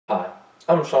Hi,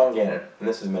 I'm Sean Gannon, and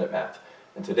this is Minute Math.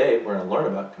 And today we're going to learn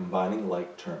about combining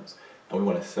like terms, and we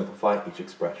want to simplify each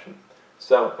expression.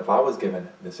 So if I was given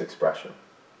this expression,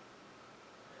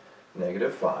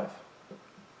 negative 5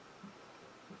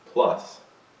 plus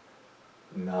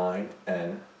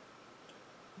 9n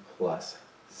plus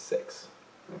 6,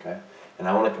 okay? And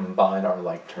I want to combine our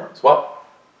like terms. Well,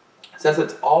 since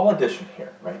it's all addition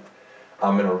here, right,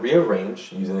 I'm going to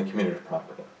rearrange using the commutative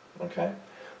property, okay?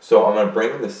 So I'm going to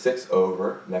bring the 6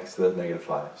 over next to the negative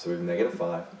 5. So we have negative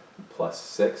 5 plus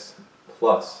 6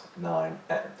 plus 9n.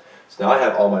 So now I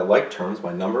have all my like terms,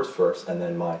 my numbers first, and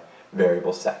then my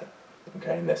variable second,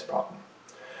 okay, in this problem.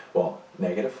 Well,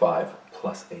 negative 5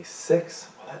 plus a 6,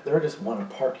 well, they're just one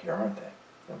apart here, aren't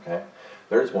they? Okay,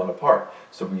 they're just one apart.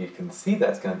 So we can see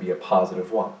that's going to be a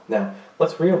positive 1. Now,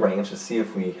 let's rearrange to see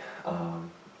if we,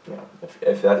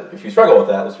 if you struggle with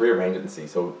that, let's rearrange it and see.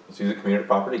 So let's use the commutative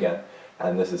property again.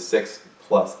 And this is 6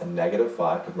 plus a negative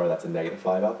 5, because remember that's a negative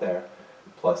 5 out there,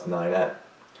 plus 9n.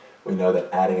 We know that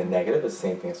adding a negative is the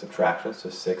same thing as subtraction, so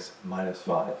 6 minus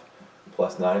 5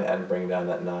 plus 9n, bring down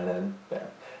that 9n there.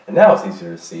 And now it's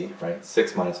easier to see, right?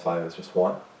 6 minus 5 is just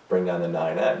 1, bring down the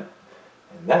 9n.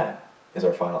 And that is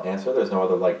our final answer. There's no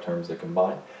other like terms to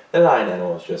combine. The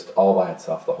 9n was just all by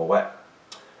itself the whole way.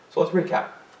 So let's recap.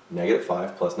 Negative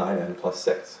 5 plus 9n plus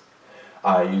 6.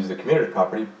 I use the commutative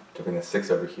property to bring the 6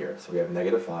 over here. So we have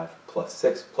negative 5 plus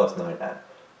 6 plus 9n.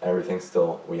 Everything's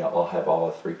still, we all have all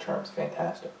the three terms.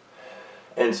 Fantastic.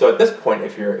 And so at this point,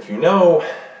 if you know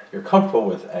you're comfortable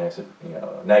with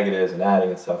negatives and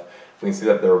adding and stuff, we can see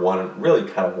that they're really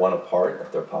kind of one apart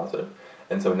if they're positive.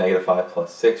 And so negative 5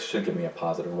 plus 6 should give me a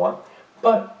positive 1.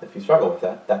 But if you struggle with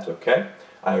that, that's okay.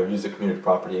 I use the commutative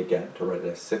property again to write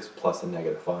it as 6 plus a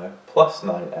negative 5 plus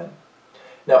 9n.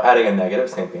 Now adding a negative,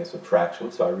 same thing as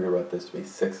subtraction, so I rewrote this to be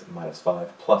 6 minus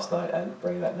 5 plus 9n,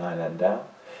 bringing that 9n down.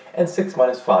 And 6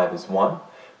 minus 5 is 1,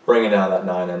 bringing down that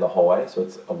 9n the whole way, so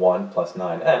it's a 1 plus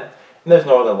 9n. And there's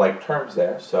no other like terms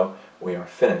there, so we are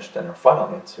finished, and our final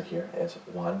answer here is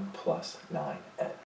 1 plus 9n.